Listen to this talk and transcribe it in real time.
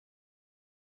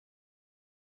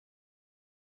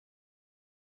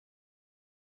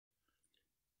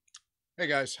Hey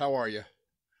guys, how are you?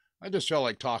 I just felt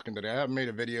like talking today. I haven't made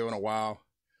a video in a while,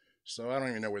 so I don't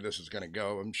even know where this is going to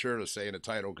go. I'm sure to say in the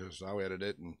title because I'll edit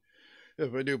it, and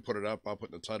if I do put it up, I'll put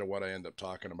in the title what I end up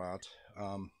talking about.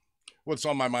 What's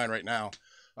on my mind right now?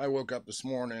 I woke up this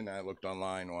morning. I looked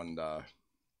online on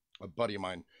a buddy of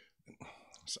mine,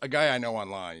 a guy I know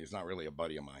online. He's not really a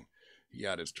buddy of mine. He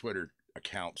had his Twitter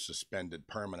account suspended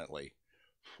permanently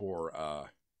for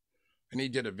and he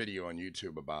did a video on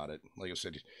YouTube about it. Like I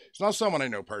said, it's not someone I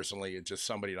know personally. It's just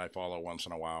somebody that I follow once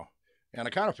in a while. And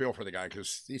I kind of feel for the guy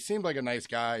because he seemed like a nice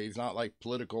guy. He's not like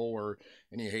political or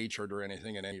any hatred or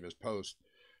anything in any of his posts.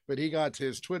 But he got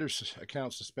his Twitter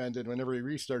account suspended whenever he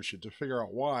researched it to figure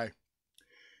out why.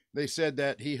 They said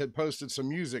that he had posted some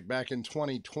music back in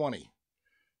 2020.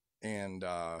 And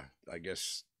I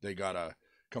guess they got a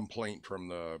complaint from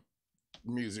the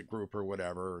music group or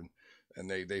whatever. And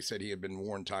they said he had been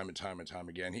warned time and time and time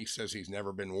again. He says he's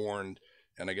never been warned,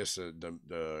 and I guess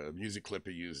the music clip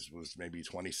he used was maybe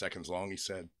 20 seconds long. He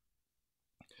said,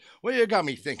 "Well, it got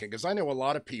me thinking because I know a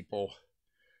lot of people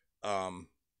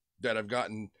that have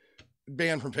gotten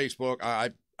banned from Facebook.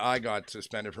 I got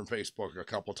suspended from Facebook a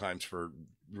couple times for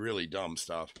really dumb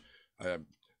stuff.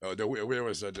 There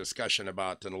was a discussion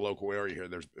about in the local area here.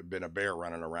 There's been a bear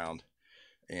running around,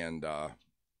 and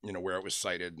where it was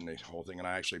cited and the whole thing. And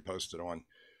I actually posted on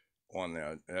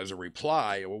as a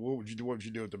reply. Well, what would you do? What would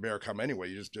you do if the bear come anyway?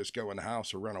 You just go in the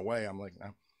house or run away. I'm like,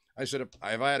 no. I said, if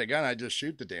I had a gun, I'd just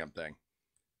shoot the damn thing.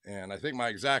 And I think my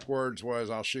exact words was,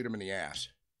 I'll shoot him in the ass.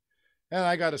 And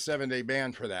I got a 7-day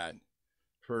ban for that,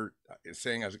 for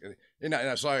saying,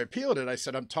 so I appealed it. I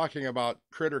said, I'm talking about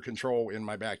critter control in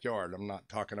my backyard. I'm not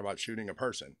talking about shooting a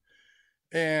person.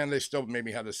 And they still made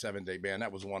me have the 7-day ban.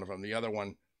 That was one of them. The other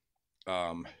one,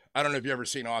 I don't know if you ever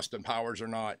seen Austin Powers or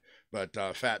not, but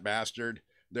Fat Bastard.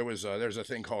 There's a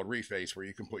thing called Reface where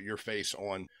you can put your face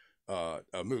on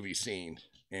a movie scene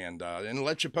and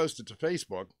let you post it to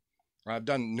Facebook. I've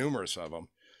done numerous of them.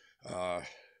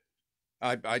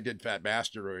 I did Fat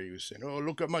Bastard where he was saying, "Oh,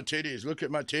 look at my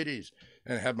titties,"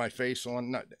 and had my face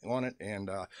on it, and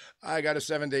I got a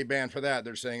 7-day ban for that.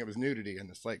 They're saying it was nudity,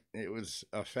 and it's like it was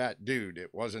a fat dude.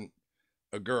 It wasn't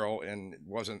a girl, and it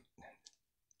wasn't.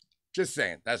 Just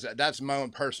saying, that's my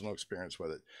own personal experience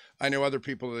with it. I know other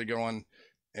people that go on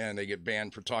and they get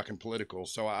banned for talking political,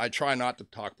 so I try not to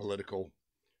talk political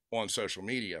on social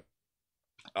media.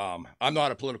 I'm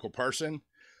not a political person.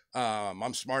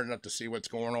 I'm smart enough to see what's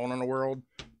going on in the world,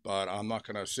 but I'm not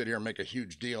going to sit here and make a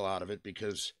huge deal out of it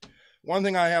because one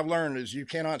thing I have learned is you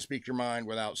cannot speak your mind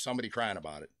without somebody crying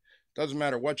about it. Doesn't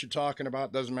matter what you're talking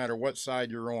about, doesn't matter what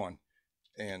side you're on.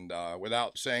 And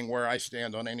without saying where I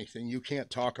stand on anything, you can't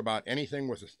talk about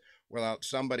anything without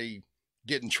somebody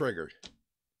getting triggered.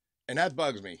 And that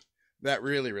bugs me. That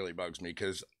really, really bugs me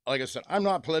because, like I said, I'm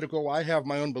not political. I have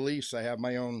my own beliefs. I have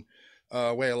my own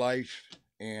way of life.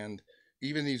 And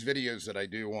even these videos that I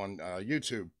do on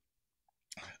YouTube,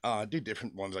 do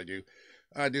different ones I do.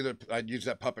 I use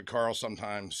that Puppet Carl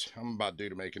sometimes. I'm about due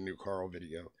to make a new Carl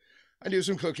video. I do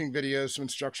some cooking videos, some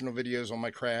instructional videos on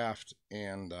my craft,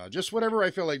 and just whatever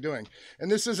I feel like doing. And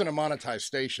this isn't a monetized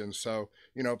station, so,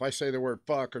 if I say the word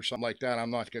fuck or something like that, I'm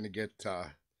not going to get,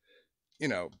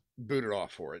 booted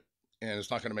off for it. And it's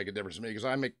not going to make a difference to me because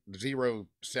I make 0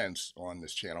 cents on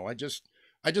this channel. I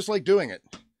just like doing it.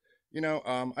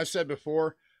 I've said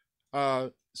before,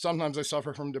 sometimes I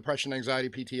suffer from depression, anxiety,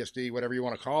 PTSD, whatever you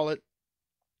want to call it.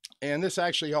 And this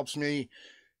actually helps me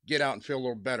get out and feel a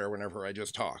little better whenever I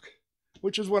just talk,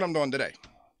 which is what I'm doing today.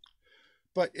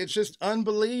 But it's just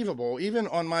unbelievable. Even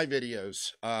on my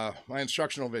videos, my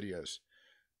instructional videos,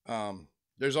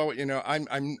 there's always,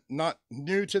 I'm not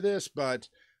new to this, but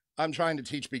I'm trying to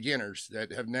teach beginners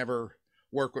that have never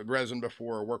worked with resin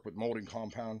before or worked with molding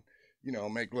compound,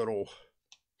 make little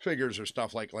figures or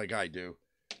stuff like I do.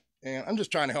 And I'm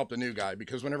just trying to help the new guy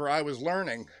because whenever I was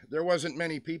learning, there wasn't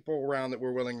many people around that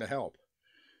were willing to help.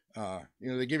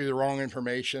 They give you the wrong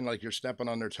information, like you're stepping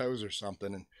on their toes or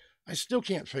something, and I still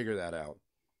can't figure that out.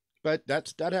 But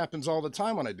that happens all the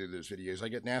time when I do those videos. I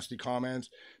get nasty comments,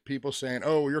 people saying,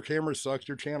 "Oh, your camera sucks,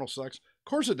 your channel sucks." Of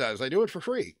course it does. I do it for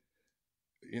free.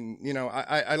 And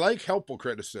I like helpful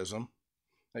criticism.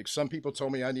 Like some people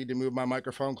told me I need to move my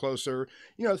microphone closer,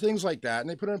 things like that, and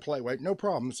they put it in polite way, no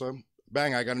problem. So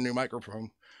bang, I got a new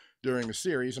microphone during the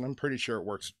series, and I'm pretty sure it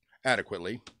works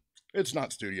adequately. It's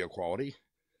not studio quality,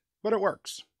 but it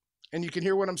works. And you can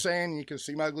hear what I'm saying. You can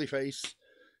see my ugly face,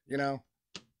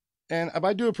 And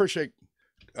I do appreciate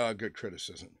good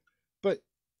criticism. But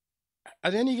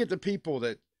then you get the people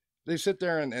that they sit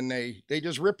there and they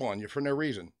just rip on you for no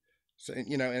reason. So,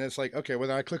 and it's like, okay, well,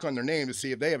 then I click on their name to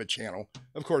see if they have a channel.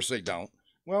 Of course they don't.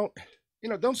 Well, You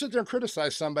know, don't sit there and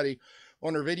criticize somebody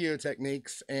on their video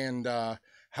techniques and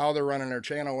how they're running their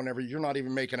channel whenever you're not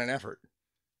even making an effort.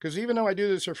 Because even though I do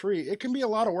this for free, it can be a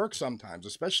lot of work sometimes,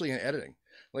 especially in editing.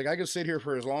 Like I can sit here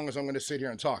for as long as I'm going to sit here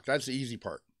and talk. That's the easy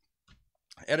part.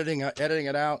 Editing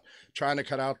it out, trying to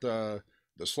cut out the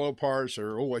slow parts,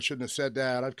 or oh, I shouldn't have said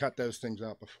that. I've cut those things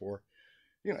out before.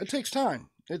 You know, it takes time.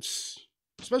 It's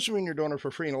especially when you're doing it for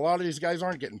free, and a lot of these guys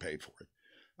aren't getting paid for it.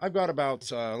 I've got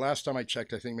about last time I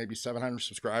checked, I think maybe 700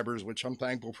 subscribers, which I'm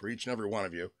thankful for each and every one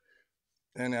of you.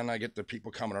 And then I get the people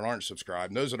coming and aren't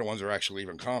subscribed. And those are the ones that are actually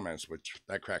leaving comments, which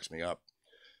that cracks me up,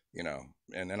 you know.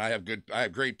 And then I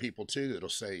have great people too that'll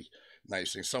say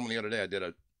nice things. Someone the other day I did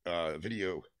a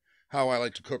video how I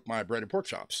like to cook my breaded pork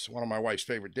chops, one of my wife's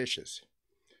favorite dishes.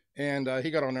 And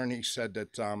he got on there and he said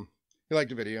that he liked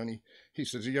the video, and he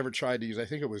says, "Have you ever tried to use?" I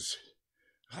think it was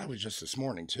just this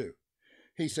morning too.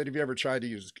 He said, "Have you ever tried to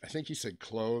use?" I think he said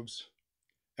cloves,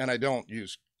 and I don't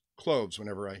use cloves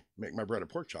whenever I make my breaded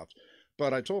pork chops.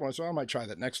 But I told him, I said, I might try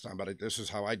that next time, but this is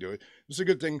how I do it. It's a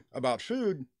good thing about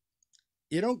food.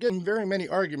 You don't get very many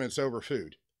arguments over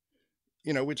food.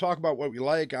 You know, we talk about what we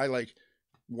like. I like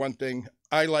one thing.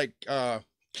 I like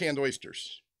canned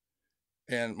oysters.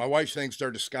 And my wife thinks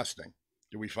they're disgusting.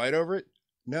 Do we fight over it?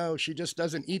 No, she just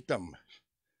doesn't eat them.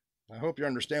 I hope you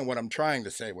understand what I'm trying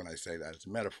to say when I say that. It's a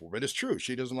metaphor, but it's true.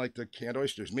 She doesn't like the canned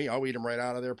oysters. Me, I'll eat them right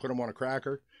out of there, put them on a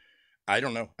cracker. I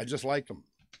don't know. I just like them.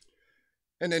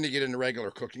 And then you get into regular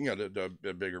cooking, you know,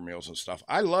 the bigger meals and stuff.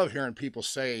 I love hearing people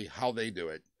say how they do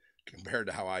it compared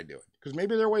to how I do it, because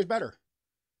maybe their way's better.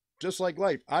 Just like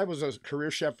life. I was a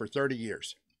career chef for 30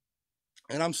 years,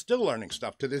 and I'm still learning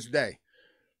stuff to this day,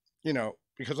 you know,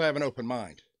 because I have an open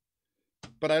mind.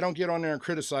 But I don't get on there and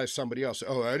criticize somebody else.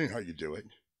 Oh, I didn't know how you do it.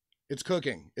 It's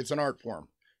cooking. It's an art form.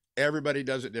 Everybody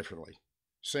does it differently.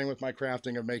 Same with my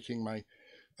crafting of making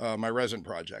my resin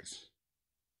projects.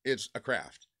 It's a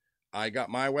craft. I got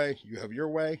my way, you have your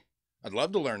way. I'd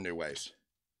love to learn new ways.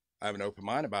 I have an open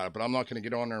mind about it, but I'm not going to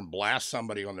get on there and blast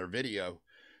somebody on their video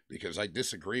because I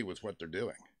disagree with what they're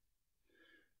doing.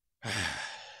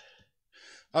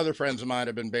 Other friends of mine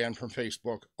have been banned from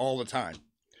Facebook all the time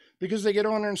because they get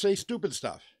on there and say stupid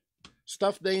stuff.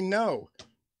 Stuff they know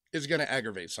is going to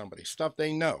aggravate somebody. Stuff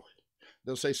they know.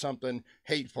 They'll say something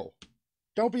hateful.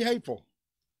 Don't be hateful.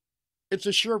 It's a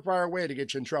surefire way to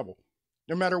get you in trouble,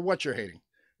 no matter what you're hating.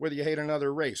 Whether you hate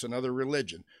another race, another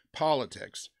religion,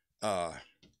 politics,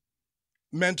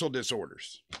 mental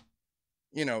disorders.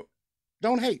 You know,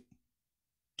 don't hate.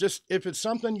 Just if it's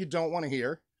something you don't want to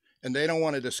hear and they don't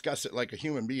want to discuss it like a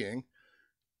human being,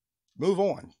 move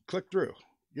on. Click through.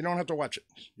 You don't have to watch it.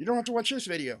 You don't have to watch this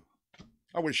video.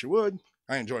 I wish you would.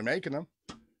 I enjoy making them.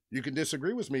 You can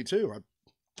disagree with me too.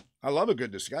 I love a good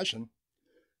discussion.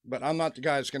 But I'm not the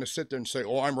guy that's going to sit there and say,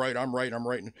 oh, I'm right.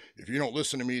 And if you don't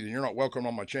listen to me, then you're not welcome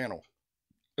on my channel.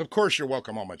 Of course you're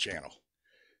welcome on my channel.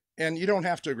 And you don't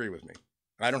have to agree with me.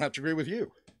 I don't have to agree with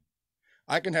you.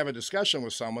 I can have a discussion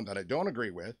with someone that I don't agree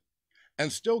with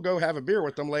and still go have a beer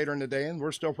with them later in the day, and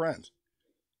we're still friends.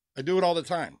 I do it all the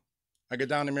time. I get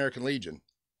down to American Legion.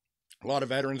 A lot of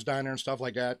veterans down there and stuff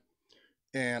like that.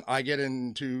 And I get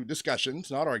into discussions,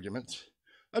 not arguments,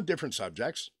 of different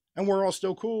subjects. And we're all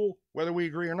still cool, whether we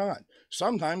agree or not.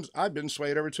 Sometimes I've been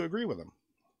swayed over to agree with them,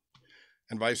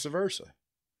 and vice versa.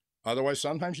 Otherwise,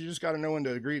 sometimes you just got to know when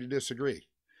to agree to disagree.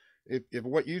 If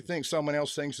what you think someone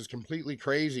else thinks is completely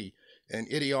crazy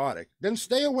and idiotic, then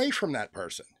stay away from that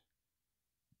person.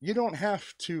 You don't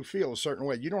have to feel a certain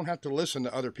way. You don't have to listen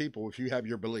to other people if you have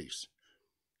your beliefs,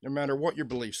 no matter what your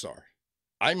beliefs are.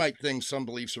 I might think some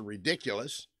beliefs are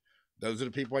ridiculous. Those are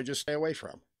the people I just stay away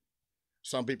from.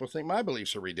 Some people think my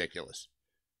beliefs are ridiculous.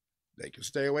 They can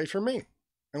stay away from me,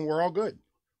 and we're all good.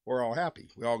 We're all happy.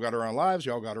 We all got our own lives.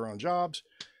 We all got our own jobs,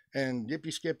 and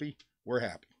yippee skippy, we're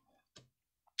happy.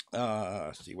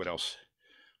 Let's see what else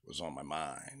was on my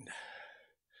mind.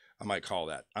 I might call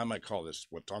this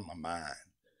what's on my mind.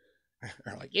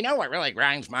 Or like, you know what really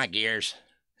grinds my gears?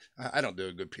 I don't do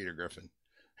a good Peter Griffin.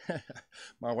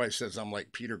 My wife says I'm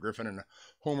like Peter Griffin and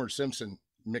Homer Simpson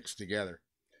mixed together.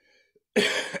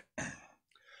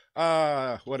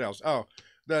 What else? Oh,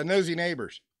 the nosy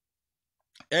neighbors.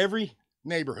 Every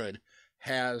neighborhood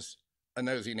has a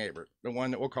nosy neighbor. The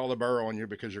one that will call the borough on you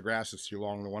because your grass is too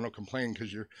long. The one will complain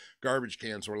because your garbage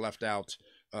cans were left out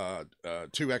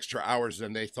 2 extra hours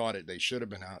than they thought they should have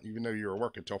been out, even though you were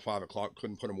working till 5 o'clock,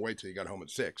 couldn't put them away till you got home at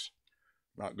 6.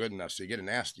 Not good enough. So you get a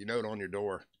nasty note on your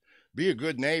door. Be a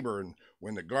good neighbor, and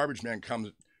when the garbage man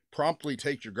comes, promptly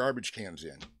take your garbage cans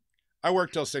in. I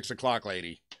worked till 6 o'clock,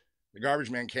 lady. The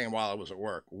garbage man came while I was at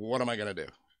work. What am I going to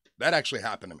do? That actually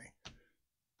happened to me.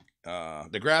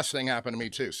 The grass thing happened to me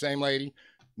too. Same lady.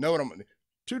 No one.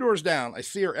 2 doors down. I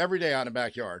see her every day out in the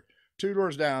backyard. 2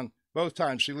 doors down. Both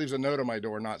times she leaves a note on my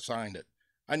door, not signed it.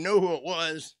 I know who it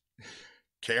was.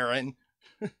 Karen.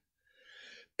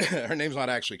 Her name's not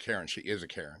actually Karen. She is a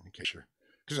Karen.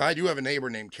 Because I do have a neighbor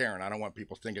named Karen. I don't want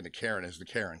people thinking that Karen is the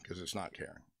Karen, because it's not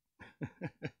Karen.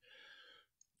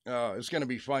 It's going to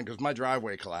be fun because my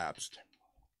driveway collapsed.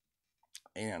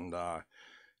 And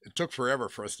it took forever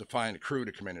for us to find a crew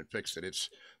to come in and fix it.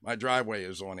 My driveway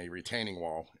is on a retaining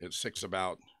wall. It sits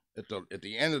about at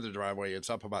the end of the driveway. It's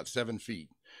up about 7 feet,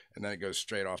 and then it goes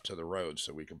straight off to the road,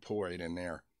 so we can pull right in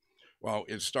there. Well,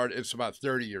 it's about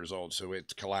 30 years old, so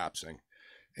it's collapsing,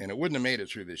 and it wouldn't have made it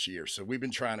through this year. So we've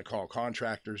been trying to call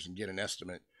contractors and get an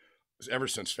estimate ever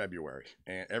since February,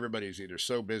 and everybody's either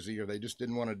so busy or they just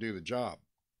didn't want to do the job.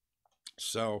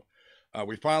 So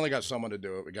we finally got someone to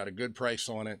do it. We got a good price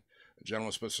on it. The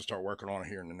gentleman's supposed to start working on it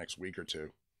here in the next week or two.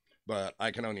 But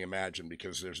I can only imagine,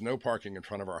 because there's no parking in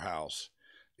front of our house.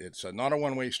 It's not a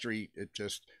one-way street. It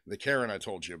just, the Karen I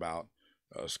told you about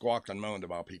squawked and moaned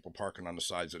about people parking on the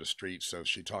sides of the street. So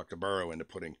she talked the borough into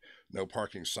putting no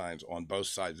parking signs on both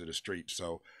sides of the street.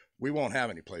 So we won't have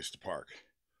any place to park.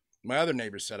 My other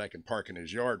neighbor said I can park in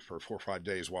his yard for 4 or 5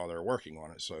 days while they're working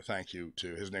on it. So thank you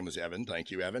to, his name was Evan.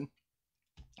 Thank you, Evan.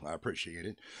 I appreciate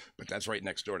it. But that's right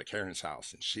next door to Karen's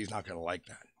house, and she's not going to like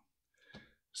that.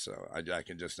 So I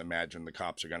can just imagine the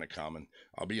cops are going to come, and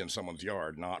I'll be in someone's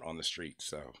yard, not on the street.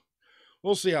 So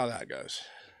we'll see how that goes.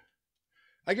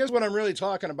 I guess what I'm really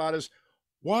talking about is,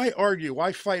 why argue?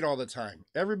 Why fight all the time?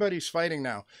 Everybody's fighting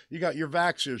now. You got your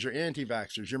vaxxers, your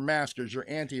anti-vaxxers, your maskers, your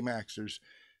anti-maskers,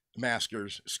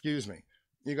 excuse me.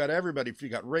 You got everybody. You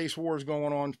got race wars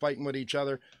going on, fighting with each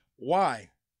other. Why?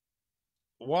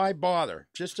 Why bother?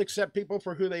 Just accept people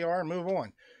for who they are and move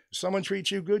on. If someone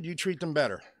treats you good, you treat them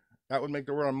better. That would make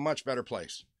the world a much better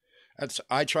place.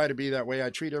 I try to be that way. I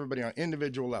treat everybody on an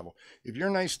individual level. If you're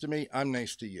nice to me, I'm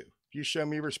nice to you. If you show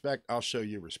me respect, I'll show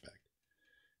you respect.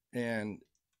 And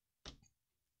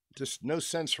just no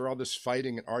sense for all this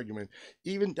fighting and argument,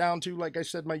 even down to, like I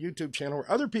said, my YouTube channel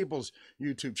or other people's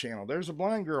YouTube channel. There's a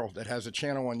blind girl that has a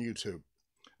channel on YouTube,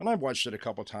 and I've watched it a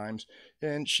couple times,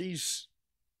 and she's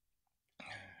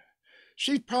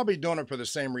probably doing it for the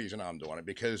same reason I'm doing it,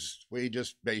 because we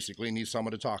just basically need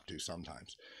someone to talk to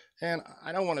sometimes. And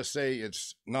I don't want to say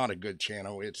it's not a good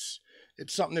channel. It's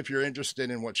something, if you're interested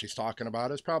in what she's talking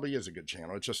about, it probably is a good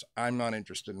channel. It's just I'm not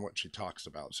interested in what she talks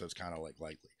about, so it's kind of like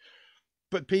likely.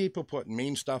 But people put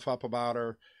mean stuff up about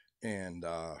her, and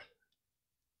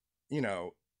you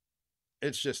know,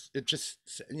 it just,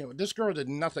 you know, this girl did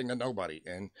nothing to nobody,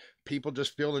 and people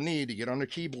just feel the need to get on their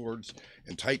keyboards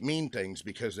and type mean things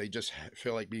because they just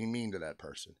feel like being mean to that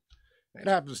person. It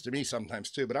happens to me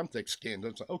sometimes too, but I'm thick-skinned.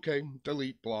 It's like, okay,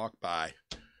 delete, block, bye.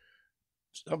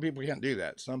 Some people can't do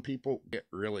that. Some people get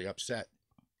really upset.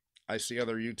 I see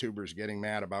other YouTubers getting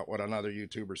mad about what another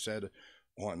YouTuber said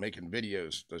on making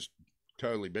videos, just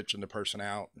totally bitching the person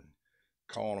out and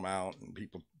calling them out, and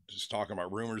people just talking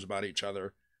about rumors about each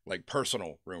other. Like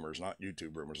personal rumors, not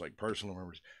YouTube rumors, like personal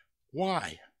rumors.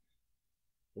 Why?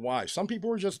 Why? Some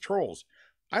people are just trolls.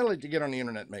 I like to get on the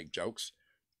internet and make jokes.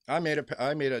 I made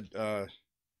a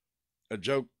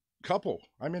joke couple.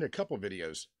 I made a couple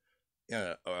videos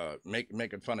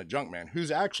making fun of Junkman,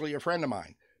 who's actually a friend of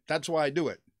mine. That's why I do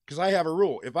it, because I have a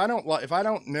rule. If I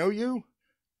don't know you,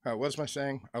 what's my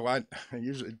saying? Oh, I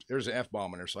usually, there's an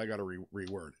F-bomb in there, so I got to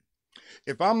reword it.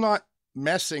 If I'm not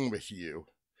messing with you,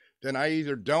 then I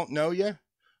either don't know you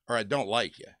or I don't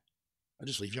like you. I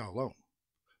just leave y'all alone.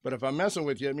 But if I'm messing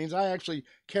with you, it means I actually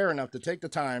care enough to take the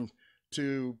time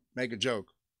to make a joke,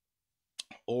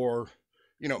 or,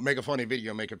 you know, make a funny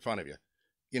video making fun of you.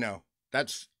 You know,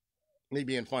 that's me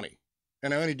being funny.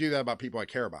 And I only do that about people I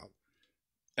care about.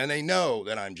 And they know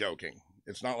that I'm joking.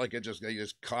 It's not like they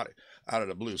just caught it out of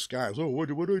the blue skies. Oh, what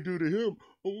did I do to him?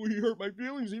 Oh, he hurt my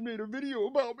feelings. He made a video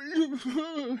about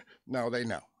me. No, they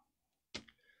know.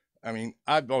 I mean,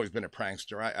 I've always been a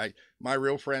prankster. My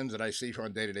real friends that I see on a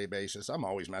day-to-day basis, I'm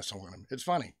always messing with them. It's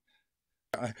funny.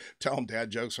 I tell them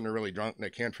dad jokes when they're really drunk and they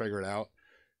can't figure it out.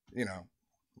 You know,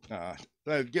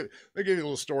 they give you a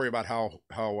little story about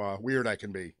how weird I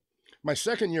can be. My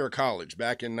second year of college,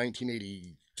 back in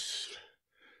 1980,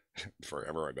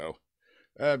 forever ago,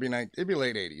 it'd be late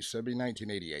 80s, so it'd be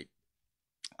 1988.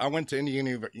 I went to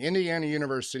Indiana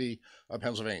University of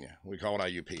Pennsylvania. We call it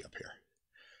IUP up here.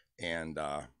 And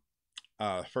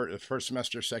first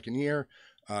semester, second year,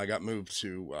 I got moved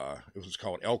to, it was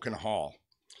called Elkin Hall.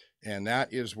 And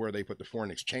that is where they put the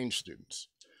foreign exchange students.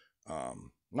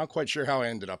 Not quite sure how I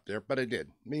ended up there, but I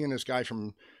did. Me and this guy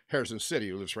from Harrison City,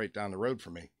 who lives right down the road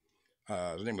from me,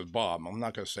 His name was Bob. I'm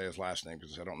not going to say his last name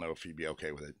because I don't know if he'd be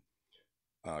okay with it.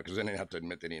 Because then he'd have to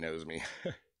admit that he knows me.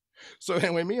 So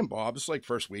anyway, me and Bob, it's like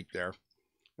first week there,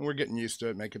 and we're getting used to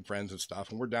it, making friends and stuff.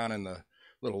 And we're down in the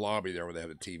little lobby there where they have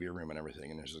a TV room and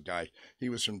everything. And there's a guy, he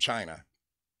was from China,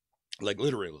 like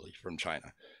literally from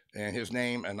China. And his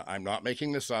name, and I'm not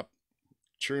making this up,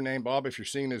 true name, Bob, if you're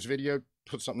seeing this video,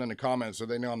 put something in the comments so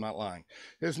they know I'm not lying.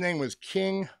 His name was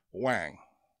King Wang.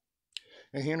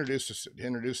 And he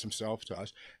introduced himself to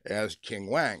us as King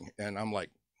Wang. And I'm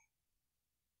like,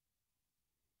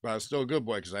 but I was still a good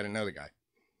boy because I didn't know the guy.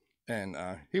 And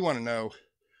he wanted to know,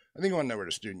 I think he wanted to know where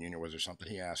the student union was or something.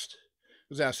 He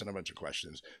was asking a bunch of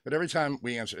questions. But every time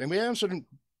we answered, and we answered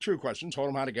true questions, told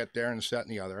him how to get there and this, that,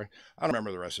 and the other. I don't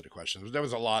remember the rest of the questions, but there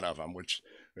was a lot of them, which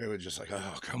it was just like,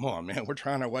 oh, come on, man. We're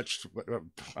trying to watch,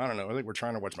 I don't know, I think we're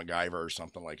trying to watch MacGyver or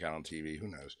something like that on TV. Who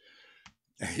knows?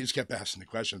 And he just kept asking the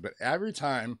questions. But every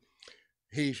time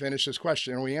he finished his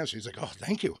question and we answered, he's like, oh,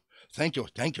 thank you, thank you,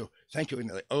 thank you, thank you,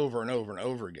 and like over and over and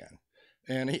over again.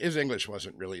 And his English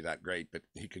wasn't really that great, but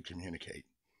he could communicate.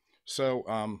 So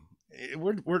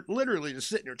we're literally just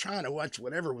sitting here trying to watch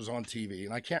whatever was on TV,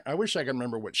 and I wish I could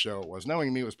remember what show it was.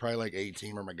 Knowing me, it was probably like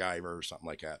A-Team or MacGyver or something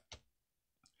like that.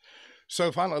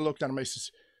 So finally, I looked at him. I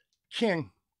says, King,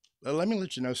 let me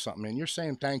let you know something, man. You're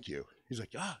saying thank you. He's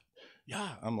like, yeah.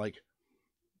 I'm like,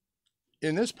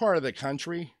 in this part of the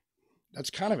country, that's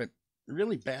kind of a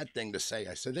really bad thing to say.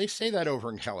 I said, they say that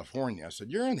over in California. I said,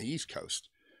 you're on the East Coast.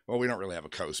 Well, we don't really have a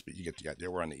coast, but you get the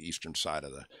idea. We're on the eastern side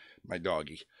of my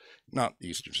doggy. Not the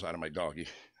eastern side of my doggy.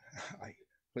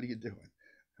 What are you doing?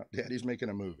 Daddy's making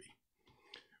a movie.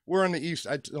 We're on the east.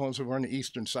 So we're on the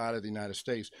eastern side of the United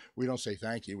States. We don't say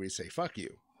thank you. We say fuck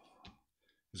you.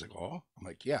 He's like, oh? I'm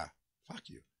like, yeah, fuck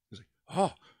you. He's like,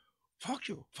 oh, fuck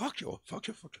you, fuck you, fuck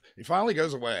you, fuck you. He finally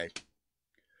goes away.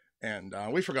 And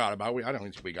we forgot about it. I don't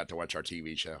think we got to watch our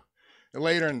TV show. And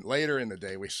later in the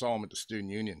day, we saw him at the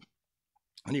student union.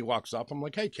 And he walks up. I'm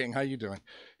like, hey, King, how you doing?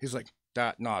 He's like,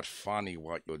 that not funny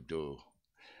what you do.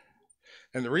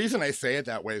 And the reason I say it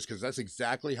that way is because that's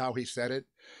exactly how he said it.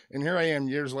 And here I am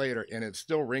years later, and it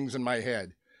still rings in my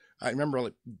head. I remember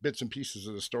like bits and pieces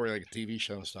of the story, like a TV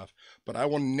show and stuff. But I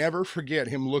will never forget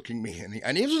him looking me.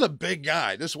 And he was a big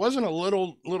guy. This wasn't a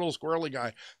little squirrely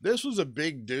guy. This was a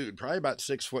big dude, probably about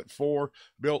 6'4",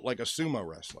 built like a sumo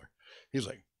wrestler. He's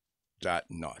like, that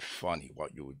not funny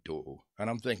what you do. And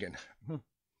I'm thinking, I'm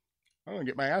going to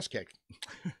get my ass kicked.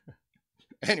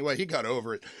 Anyway, he got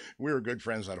over it. We were good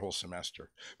friends that whole semester.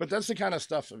 But that's the kind of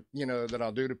stuff, that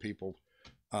I'll do to people.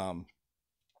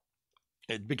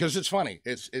 Because it's funny.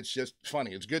 It's just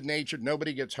funny. It's good natured.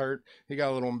 Nobody gets hurt. He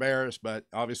got a little embarrassed, but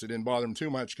obviously didn't bother him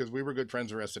too much because we were good friends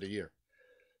the rest of the year.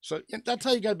 So that's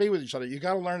how you got to be with each other. You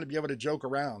got to learn to be able to joke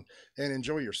around and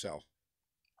enjoy yourself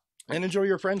and enjoy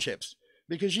your friendships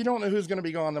because you don't know who's going to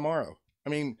be gone tomorrow. I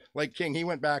mean, like King, he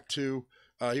went back to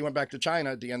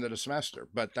China at the end of the semester,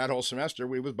 but that whole semester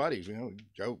we was buddies.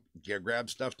 Go grab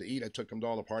stuff to eat. I took him to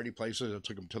all the party places. I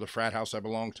took him to the frat house I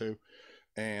belonged to,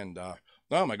 and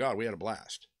oh my God, we had a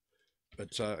blast.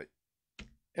 But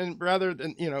and rather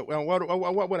than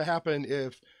what would have happened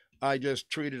if I just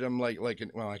treated him like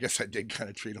I guess I did kind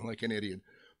of treat him like an idiot.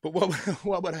 But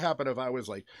what would have happened if I was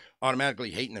like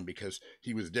automatically hating him because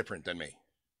he was different than me?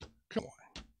 Come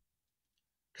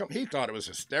on, he thought it was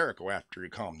hysterical after he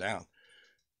calmed down.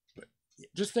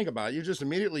 Just think about it. You just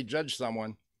immediately judge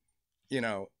someone,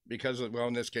 because of, well,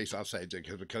 in this case, I'll say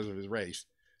because of his race.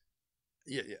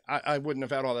 I wouldn't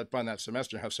have had all that fun that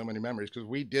semester and have so many memories because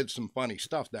we did some funny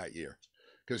stuff that year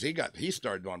because he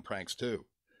started on pranks too.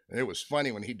 And it was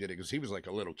funny when he did it because he was like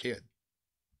a little kid.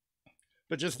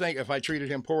 But just think if I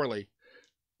treated him poorly,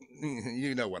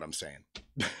 you know what I'm saying.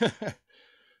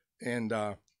 And,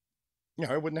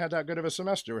 I wouldn't have that good of a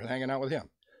semester with hanging out with him.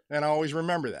 And I always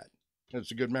remember that. It's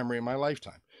a good memory in my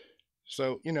lifetime.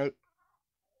 So,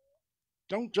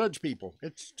 don't judge people.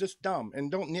 It's just dumb. And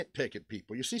don't nitpick at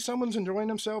people. You see someone's enjoying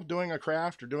themselves doing a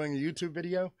craft or doing a YouTube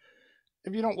video.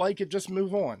 If you don't like it, just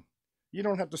move on. You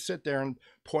don't have to sit there and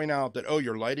point out that, oh,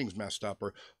 your lighting's messed up,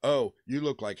 or, oh, you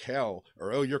look like hell,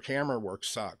 or, oh, your camera work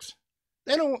sucks.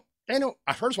 They don't,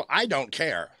 first of all, I don't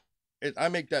care. I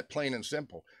make that plain and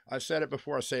simple. I've said it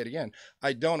before, I'll say it again.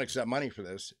 I don't accept money for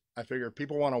this. I figure if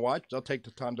people want to watch, they'll take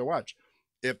the time to watch.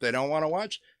 If they don't want to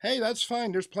watch, hey, that's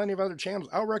fine. There's plenty of other channels.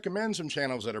 I'll recommend some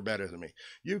channels that are better than me.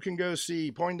 You can go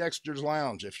see Poindexter's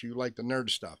Lounge if you like the nerd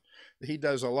stuff. He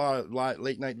does a lot of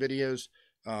late night videos,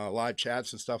 live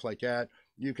chats and stuff like that.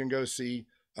 You can go see,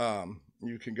 I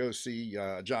like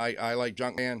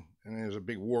Junkman, and there's a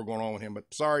big war going on with him, but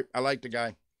sorry, I like the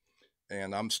guy.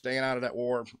 and I'm staying out of that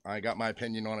war. I got my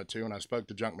opinion on it too, and I spoke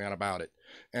to Junkman about it.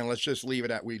 And let's just leave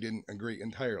it at we didn't agree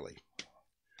entirely.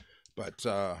 But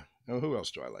who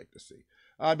else do I like to see?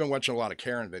 I've been watching a lot of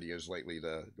Karen videos lately.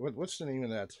 What's the name of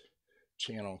that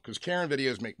channel? Because Karen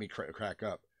videos make me crack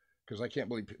up. Because I can't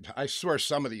believe, I swear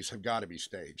some of these have got to be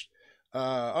staged.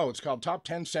 It's called Top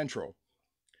 10 Central.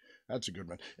 That's a good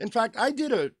one. In fact, I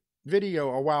did a video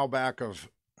a while back of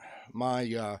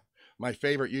my my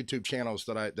favorite YouTube channels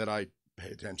that I pay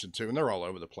attention to, and they're all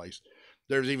over the place.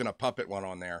 There's even a puppet one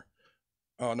on there.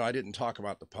 Oh no, I didn't talk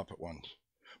about the puppet one,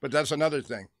 but that's another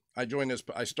thing. I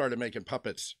started making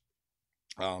puppets,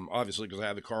 obviously because I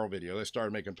had the Carl video. They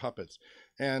started making puppets,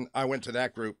 and I went to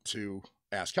that group to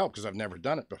ask help because I've never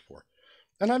done it before.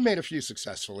 And I've made a few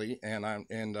successfully, and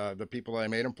the people that I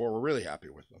made them for were really happy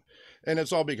with them. And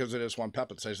it's all because of this one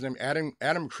puppet. His name Adam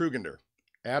Kruginger.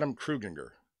 Adam Kruginger.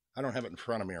 I don't have it in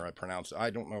front of me, or I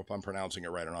don't know if I'm pronouncing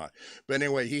it right or not. But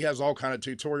anyway, he has all kind of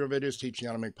tutorial videos teaching you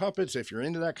how to make puppets if you're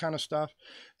into that kind of stuff,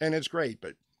 and it's great.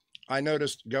 But I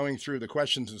noticed going through the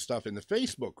questions and stuff in the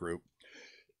Facebook group,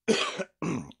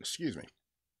 excuse me,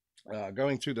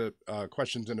 going through the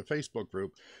questions in the Facebook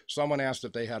group, someone asked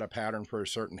if they had a pattern for a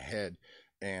certain head,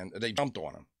 and they jumped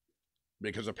on them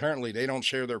because apparently they don't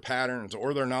share their patterns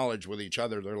or their knowledge with each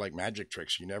other. They're like magic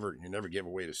tricks. You never give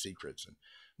away the secrets. And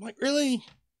I'm like, really?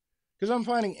 Because I'm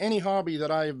finding any hobby that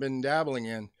I have been dabbling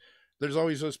in, there's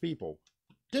always those people.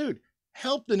 Dude,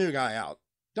 help the new guy out.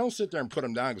 Don't sit there and put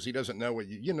him down because he doesn't know what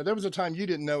you know. There was a time you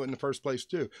didn't know it in the first place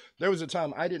too. There was a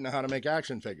time I didn't know how to make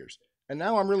action figures, and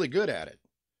now I'm really good at it.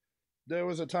 There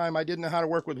was a time I didn't know how to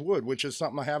work with wood, which is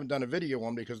something I haven't done a video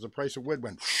on because the price of wood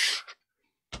went.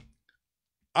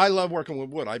 I love working with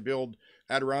wood. I build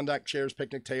Adirondack chairs,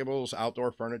 picnic tables,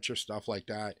 outdoor furniture, stuff like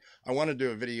that. I want to do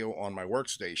a video on my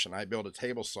workstation. I built a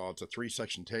table saw. It's a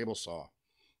 3-section table saw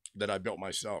that I built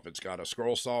myself. It's got a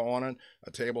scroll saw on it,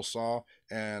 a table saw,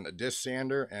 and a disc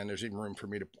sander, and there's even room for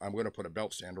me to, I'm going to put a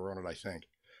belt sander on it, I think.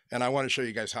 And I want to show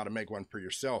you guys how to make one for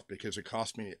yourself because it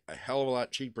cost me a hell of a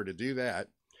lot cheaper to do that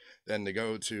than to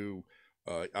go to,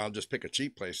 I'll just pick a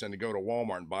cheap place, than to go to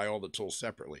Walmart and buy all the tools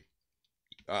separately.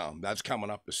 That's coming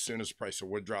up as soon as the price of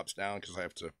wood drops down because I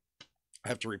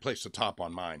have to replace the top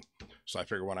on mine. So I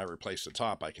figure when I replace the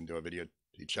top, I can do a video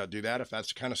teach you how to do that. If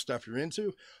that's the kind of stuff you're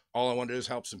into, all I want to do is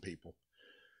help some people.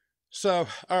 So,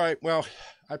 all right, well,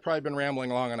 I've probably been rambling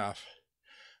long enough.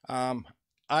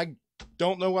 I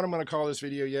don't know what I'm going to call this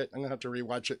video yet. I'm going to have to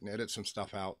rewatch it and edit some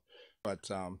stuff out. But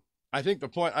I think the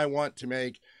point I want to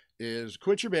make is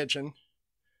quit your bitching.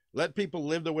 Let people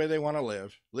live the way they want to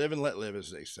live. Live and let live,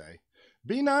 as they say.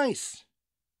 Be nice.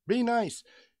 Be nice.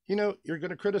 You know, you're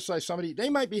going to criticize somebody. They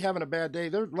might be having a bad day.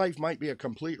 Their life might be a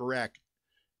complete wreck.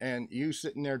 And you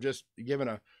sitting there just giving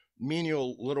a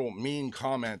menial little mean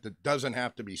comment that doesn't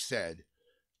have to be said.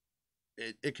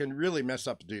 It can really mess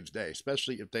up a dude's day,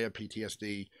 especially if they have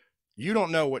PTSD. You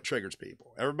don't know what triggers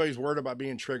people. Everybody's worried about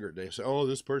being triggered. They say, oh,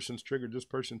 this person's triggered. This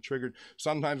person's triggered.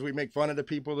 Sometimes we make fun of the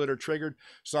people that are triggered.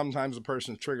 Sometimes the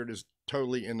person triggered is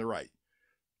totally in the right.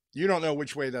 You don't know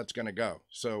which way that's going to go.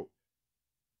 So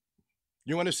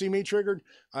you want to see me triggered?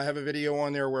 I have a video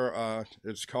on there where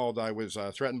it's called I was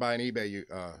threatened by an eBay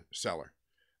seller.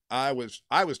 I was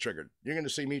triggered. You're going to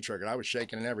see me triggered. I was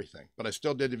shaking and everything. But I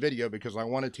still did the video because I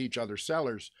want to teach other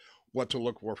sellers what to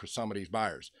look for some of these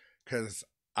buyers. Because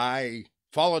I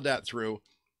followed that through.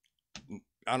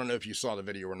 I don't know if you saw the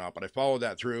video or not, but I followed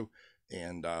that through.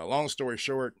 And long story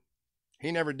short,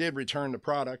 he never did return the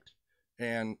product.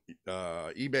 And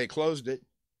eBay closed it.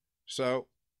 So,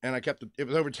 and I kept it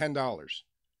was over $10.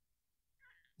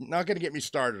 Not going to get me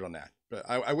started on that, but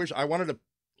I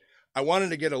wanted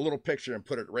to get a little picture and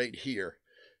put it right here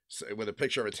with a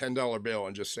picture of a $10 bill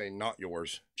and just say not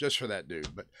yours, just for that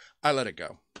dude. But I let it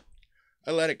go. I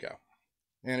let it go.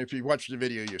 And if you watch the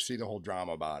video, you see the whole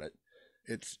drama about it.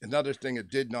 It's another thing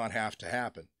that did not have to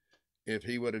happen. If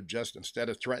he would have just, instead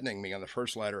of threatening me on the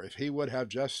first letter, if he would have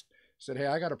just said, hey,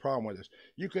 I got a problem with this.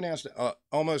 You can ask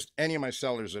almost any of my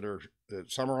sellers that are,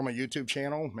 some are on my YouTube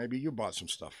channel. Maybe you bought some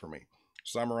stuff for me.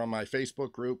 Some are on my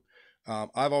Facebook group.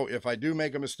 If I do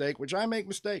make a mistake, which I make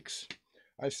mistakes,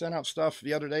 I sent out stuff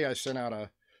the other day. I sent out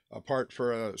a part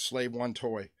for a Slave 1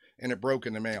 toy and it broke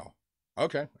in the mail.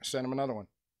 Okay. I sent him another one.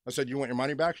 I said, you want your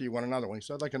money back or you want another one? He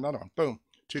said, I'd like another one. Boom.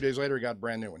 2 days later, he got a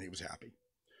brand new one. He was happy.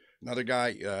 Another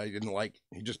guy,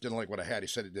 he just didn't like what I had. He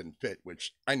said it didn't fit,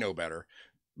 which I know better.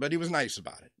 But he was nice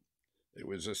about it. It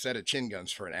was a set of chin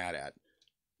guns for an AT-AT.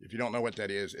 If you don't know what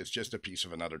that is, it's just a piece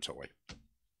of another toy.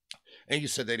 And he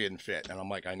said they didn't fit. And I'm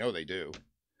like, I know they do.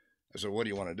 I said, what do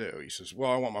you want to do? He says,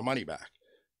 well, I want my money back.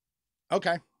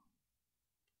 Okay.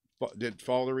 did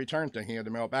follow the return thing. He had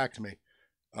to mail it back to me.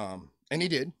 And he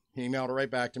did. He mailed it right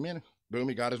back to me, and boom,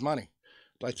 he got his money.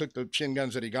 I took the chin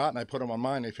guns that he got and I put them on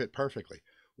mine. They fit perfectly.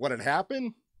 What had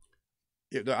happened?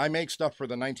 I make stuff for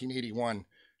the 1981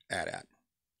 AT-AT,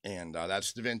 and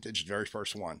that's the vintage, very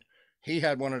first one. He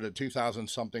had one of the 2000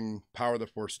 something Power of the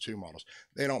Force 2 models.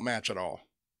 They don't match at all,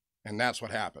 and that's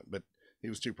what happened. But he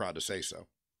was too proud to say so.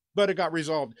 But it got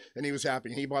resolved, and he was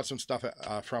happy. He bought some stuff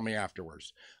from me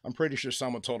afterwards. I'm pretty sure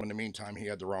someone told him in the meantime he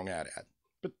had the wrong AT-AT,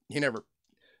 but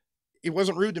he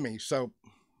wasn't rude to me. So,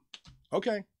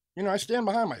 okay, you know, I stand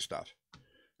behind my stuff.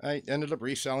 I ended up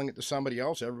reselling it to somebody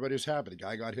else. Everybody was happy. The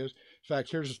guy got his. In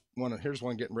fact, here's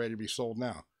one getting ready to be sold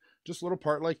now. Just a little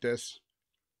part like this.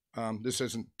 This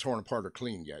isn't torn apart or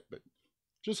cleaned yet, but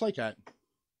just like that.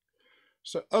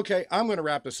 So, okay, I'm going to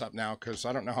wrap this up now because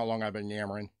I don't know how long I've been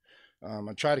yammering. I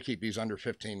try to keep these under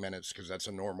 15 minutes because that's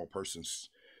a normal person's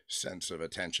sense of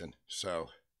attention. So,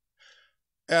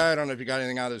 I don't know if you got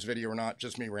anything out of this video or not,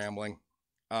 just me rambling.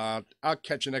 I'll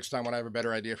catch you next time when I have a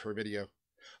better idea for a video.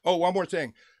 Oh, one more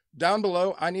thing. Down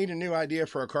below, I need a new idea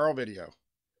for a Carl video.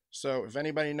 So if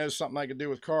anybody knows something I could do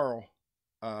with Carl,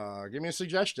 give me a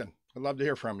suggestion. I'd love to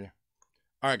hear from you.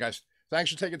 All right, guys.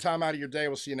 Thanks for taking time out of your day.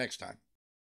 We'll see you next time.